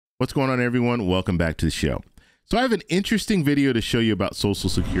What's going on, everyone? Welcome back to the show. So I have an interesting video to show you about Social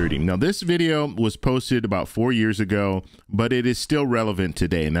Security. Now, this video was posted about 4 years ago, but it is still relevant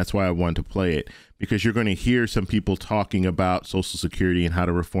today, and that's why I wanted to play it, because you're going to hear some people talking about Social Security and how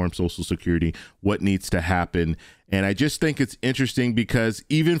to reform Social Security, what needs to happen. And I just think it's interesting because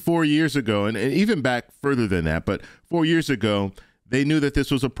even 4 years ago, and even back further than that, but 4 years ago, they knew that this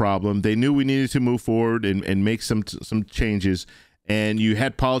was a problem. They knew we needed to move forward and make some changes. And you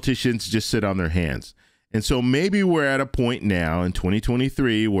had politicians just sit on their hands. And so maybe we're at a point now in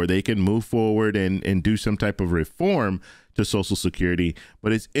 2023 where they can move forward and do some type of reform to Social Security.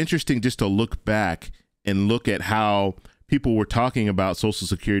 But it's interesting just to look back and look at how people were talking about Social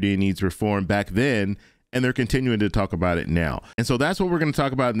Security needs reform back then, and they're continuing to talk about it now. And so that's what we're going to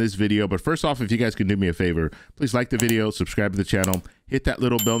talk about in this video. But first off, if you guys can do me a favor, please like the video, subscribe to the channel, hit that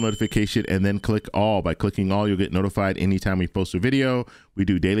little bell notification, and then click all. By clicking all, you'll get notified anytime we post a video. We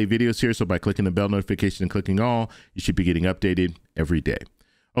do daily videos here, so by clicking the bell notification and clicking all, you should be getting updated every day.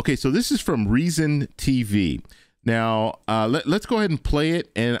 Okay, so this is from Reason TV. Now, let's go ahead and play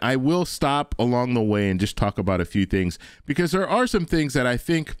it, and I will stop along the way and just talk about a few things, because there are some things that I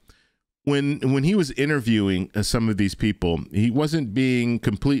think when he was interviewing some of these people, he wasn't being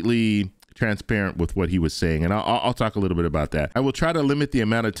completely transparent with what he was saying. And I'll talk a little bit about that. I will try to limit the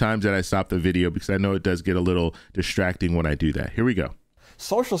amount of times that I stop the video because I know it does get a little distracting when I do that. Here we go.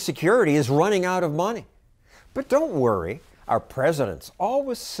 Social Security is running out of money. But don't worry. Our presidents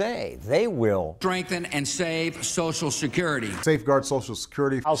always say they will strengthen and save Social Security. Safeguard Social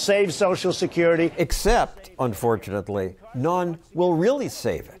Security. I'll save Social Security. Except, unfortunately, none will really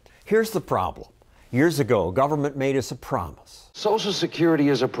save it. Here's the problem. Years ago, government made us a promise. Social Security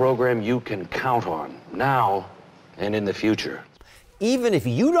is a program you can count on now and in the future. Even if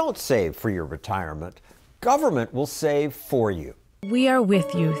you don't save for your retirement, government will save for you. We are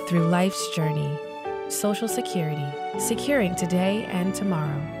with you through life's journey. Social Security, securing today and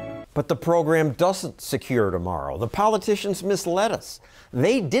tomorrow. But the program doesn't secure tomorrow. The politicians misled us.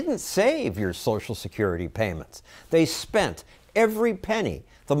 They didn't save your Social Security payments. They spent every penny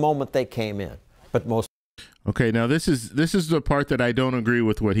the moment they came in. But most. Okay, now this is the part that I don't agree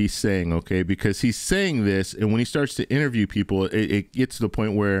with what he's saying, okay? Because he's saying this, and when he starts to interview people, it gets to the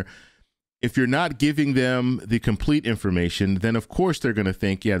point where if you're not giving them the complete information, then of course they're going to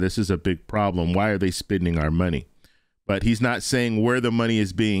think, yeah, this is a big problem. Why are they spending our money? But he's not saying where the money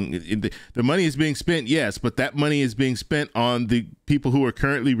is being, the money is being spent, yes, but that money is being spent on the people who are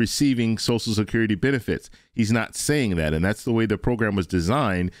currently receiving Social Security benefits. He's not saying that, and that's the way the program was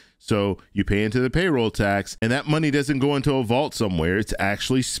designed. So you pay into the payroll tax, and that money doesn't go into a vault somewhere. It's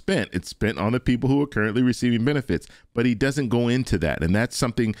actually spent. It's spent on the people who are currently receiving benefits, but he doesn't go into that, and that's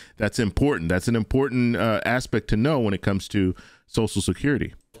something that's important. That's an important aspect to know when it comes to Social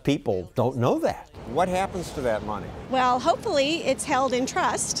Security. People don't know that. What happens to that money? Well, hopefully it's held in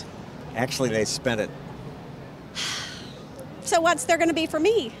trust. Actually, they spent it. So what's there going to be for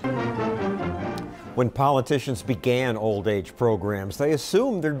me? When politicians began old age programs, they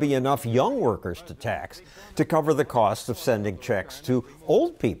assumed there'd be enough young workers to tax to cover the cost of sending checks to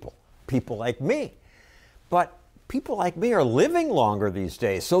old people, people like me. But people like me are living longer these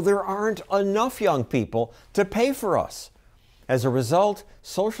days, so there aren't enough young people to pay for us. As a result,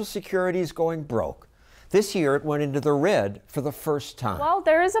 Social Security is going broke. This year, it went into the red for the first time. Well,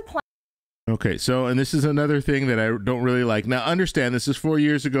 there is a plan. Okay, so, and this is another thing that I don't really like. Now, understand, this is 4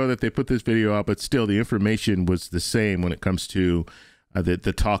 years ago that they put this video out, but still, the information was the same when it comes to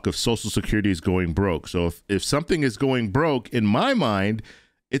the talk of Social Security is going broke. So if something is going broke, in my mind,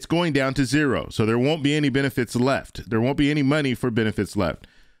 it's going down to zero. So there won't be any benefits left. There won't be any money for benefits left.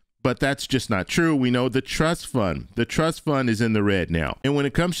 But that's just not true. We know the trust fund is in the red now. And when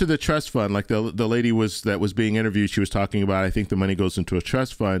it comes to the trust fund, like the lady that was being interviewed, she was talking about, I think the money goes into a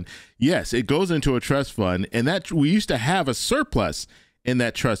trust fund. Yes, it goes into a trust fund, and that we used to have a surplus in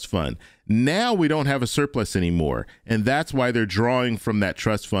that trust fund. Now we don't have a surplus anymore, and that's why they're drawing from that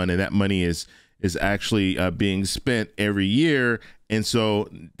trust fund, and that money is actually being spent every year. And so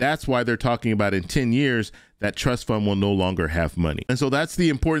that's why they're talking about in 10 years, that trust fund will no longer have money. And so that's the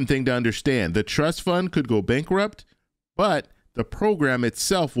important thing to understand. The trust fund could go bankrupt, but the program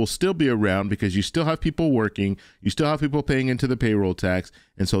itself will still be around because you still have people working, you still have people paying into the payroll tax,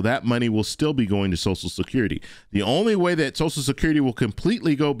 and so that money will still be going to Social Security. The only way that Social Security will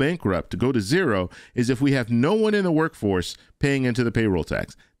completely go bankrupt, to go to zero, is if we have no one in the workforce paying into the payroll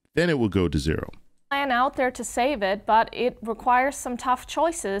tax. Then it will go to zero. Plan out there to save it, but it requires some tough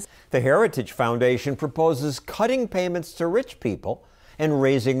choices. The Heritage Foundation proposes cutting payments to rich people and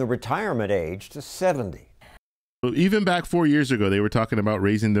raising the retirement age to 70. Even back 4 years ago, they were talking about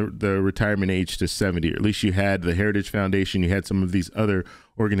raising the retirement age to 70. Or at least you had the Heritage Foundation, you had some of these other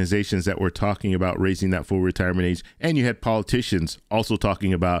organizations that were talking about raising that full retirement age, and you had politicians also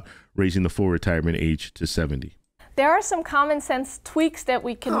talking about raising the full retirement age to 70. There are some common sense tweaks that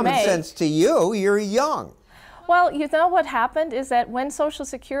we can make. Common sense to you, you're young. Well, you know what happened is that when Social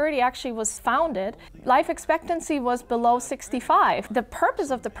Security actually was founded, life expectancy was below 65. The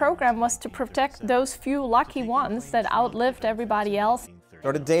purpose of the program was to protect those few lucky ones that outlived everybody else.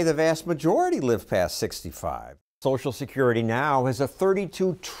 Or today, the vast majority live past 65. Social Security now has a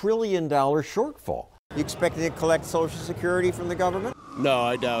 $32 trillion shortfall. You expecting to collect Social Security from the government? No,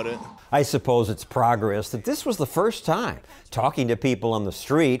 I doubt it. I suppose it's progress that this was the first time talking to people on the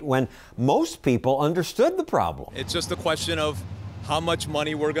street when most people understood the problem. It's just a question of how much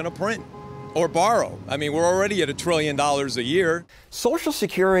money we're going to print or borrow. I mean, we're already at $1 trillion a year. Social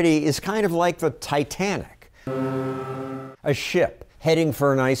Security is kind of like the Titanic, a ship heading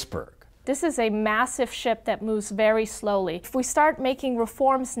for an iceberg. This is a massive ship that moves very slowly. If we start making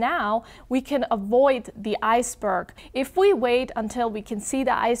reforms now, we can avoid the iceberg. If we wait until we can see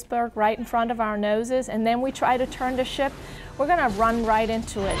the iceberg right in front of our noses and then we try to turn the ship, we're going to run right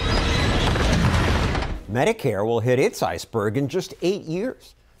into it. Medicare will hit its iceberg in just 8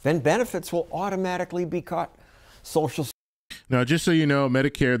 years. Then benefits will automatically be cut. Now, just so you know,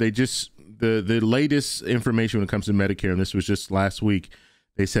 Medicare, the latest information when it comes to Medicare, and this was just last week,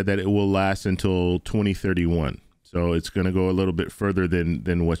 they said that it will last until 2031. So it's going to go a little bit further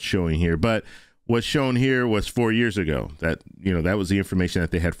than what's showing here. But what's shown here was 4 years ago. That was the information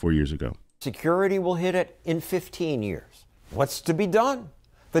that they had 4 years ago. Security will hit it in 15 years. What's to be done?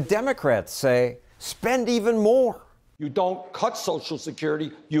 The Democrats say, spend even more. You don't cut Social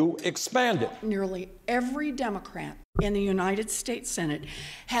Security, you expand it. Nearly every Democrat in the United States Senate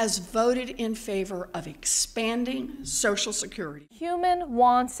has voted in favor of expanding Social Security. Human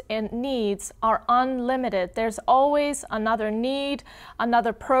wants and needs are unlimited. There's always another need,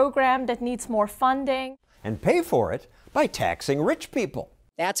 another program that needs more funding. And pay for it by taxing rich people.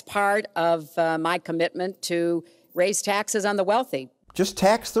 That's part of my commitment to raise taxes on the wealthy. Just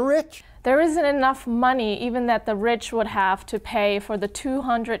tax the rich. There isn't enough money even that the rich would have to pay for the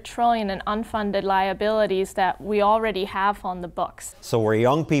 $200 trillion in unfunded liabilities that we already have on the books. So where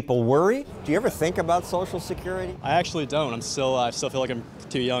young people worry, do you ever think about Social Security? I actually don't. I still feel like I'm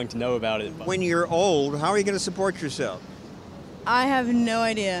too young to know about it. When you're old, how are you going to support yourself? I have no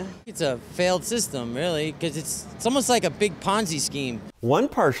idea. It's a failed system, really, because it's almost like a big Ponzi scheme. One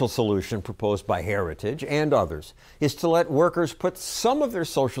partial solution proposed by Heritage and others is to let workers put some of their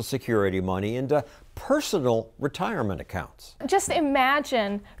Social Security money into personal retirement accounts. Just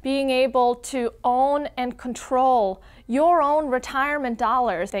imagine being able to own and control your own retirement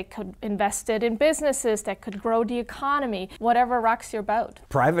dollars. They could invest it in businesses that could grow the economy, whatever rocks your boat.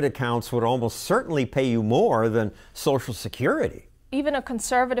 Private accounts would almost certainly pay you more than Social Security. Even a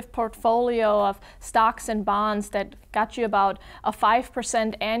conservative portfolio of stocks and bonds that got you about a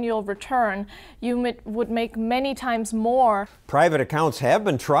 5% annual return, you would make many times more. Private accounts have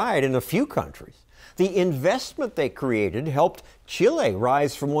been tried in a few countries. The investment they created helped Chile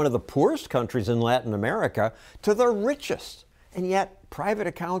rise from one of the poorest countries in Latin America to the richest. And yet, private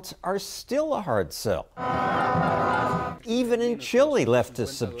accounts are still a hard sell. Even in Chile, left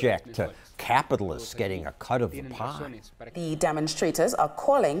is subject to capitalists getting a cut of the pie. The demonstrators are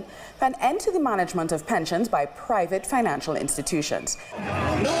calling for an end to the management of pensions by private financial institutions.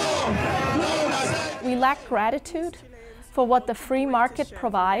 We lack gratitude for what the free market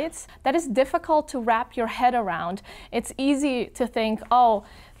provides. That is difficult to wrap your head around. It's easy to think, oh,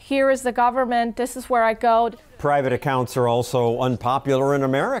 here is the government, this is where I go. Private accounts are also unpopular in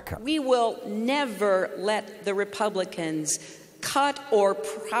America. We will never let the Republicans cut or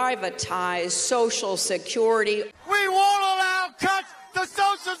privatize Social Security. We won't allow cuts to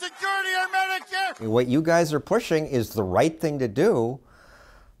Social Security or Medicare. What you guys are pushing is the right thing to do,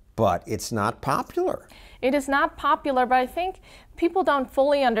 but it's not popular. It is not popular, but I think people don't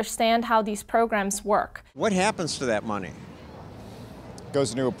fully understand how these programs work. What happens to that money? Goes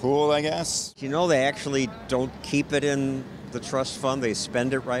into a pool, I guess. Do you know they actually don't keep it in the trust fund? They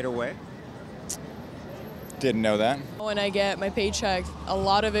spend it right away? Didn't know that. When I get my paycheck, a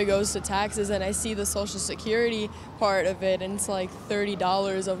lot of it goes to taxes, and I see the Social Security part of it, and it's like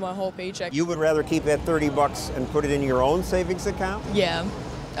 $30 of my whole paycheck. You would rather keep that $30 and put it in your own savings account? Yeah,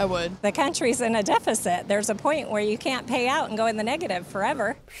 I would. The country's in a deficit. There's a point where you can't pay out and go in the negative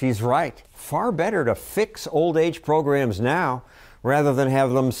forever. She's right. Far better to fix old age programs now rather than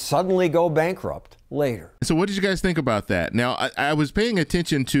have them suddenly go bankrupt later. So what did you guys think about that? Now, I was paying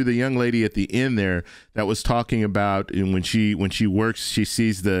attention to the young lady at the end there that was talking about, and when she works, she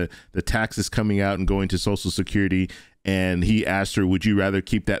sees the taxes coming out and going to Social Security, and he asked her, would you rather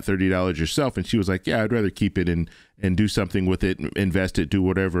keep that $30 yourself? And she was like, yeah, I'd rather keep it and do something with it, invest it, do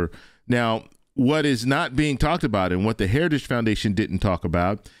whatever. Now, what is not being talked about and what the Heritage Foundation didn't talk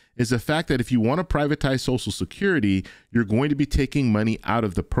about is the fact that if you want to privatize Social Security, you're going to be taking money out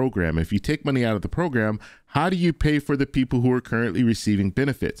of the program. If you take money out of the program, how do you pay for the people who are currently receiving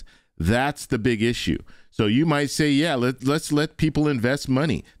benefits? That's the big issue. So you might say, yeah, let's let people invest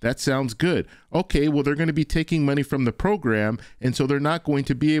money. That sounds good. Okay, well, they're going to be taking money from the program, and so they're not going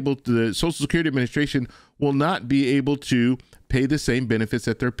to be able to, the Social Security Administration will not be able to pay the same benefits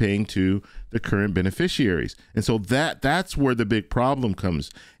that they're paying to the current beneficiaries. And so that's where the big problem comes.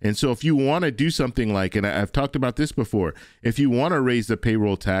 And so if you want to do something like, and I've talked about this before, if you want to raise the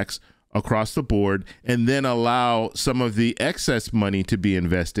payroll tax across the board and then allow some of the excess money to be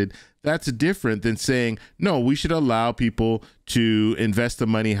invested, that's different than saying, no, we should allow people to invest the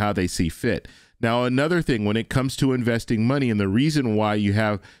money how they see fit. Now, another thing, when it comes to investing money, and the reason why you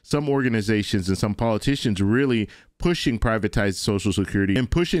have some organizations and some politicians really pushing privatized Social Security and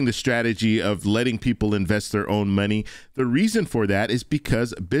pushing the strategy of letting people invest their own money, the reason for that is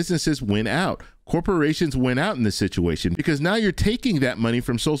because businesses win out. Corporations win out in this situation because now you're taking that money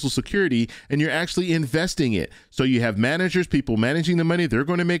from Social Security and you're actually investing it. So you have managers, people managing the money, they're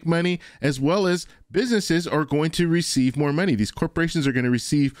going to make money, as well as businesses are going to receive more money. These corporations are going to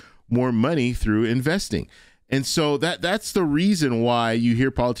receive more money through investing. And so that's the reason why you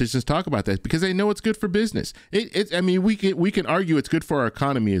hear politicians talk about that, because they know it's good for business. I mean, we can argue it's good for our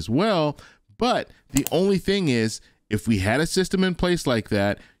economy as well, but the only thing is, if we had a system in place like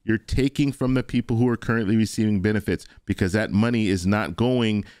that, you're taking from the people who are currently receiving benefits, because that money is not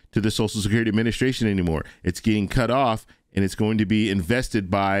going to the Social Security Administration anymore. It's getting cut off, and it's going to be invested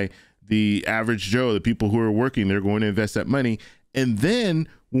by the average Joe, the people who are working. They're going to invest that money. And then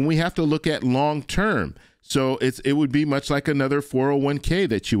when we have to look at long term, so it would be much like another 401k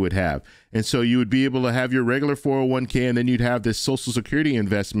that you would have. And so you would be able to have your regular 401k, and then you'd have this Social Security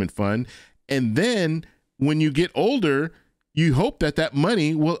investment fund. And then when you get older, you hope that that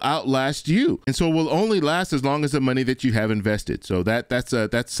money will outlast you. And so it will only last as long as the money that you have invested. So that's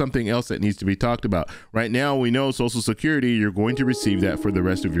something else that needs to be talked about. Right now, we know Social Security, you're going to receive that for the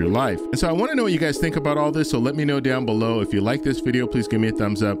rest of your life. And so I want to know what you guys think about all this. So let me know down below. If you like this video, please give me a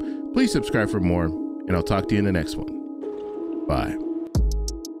thumbs up. Please subscribe for more, and I'll talk to you in the next one. Bye.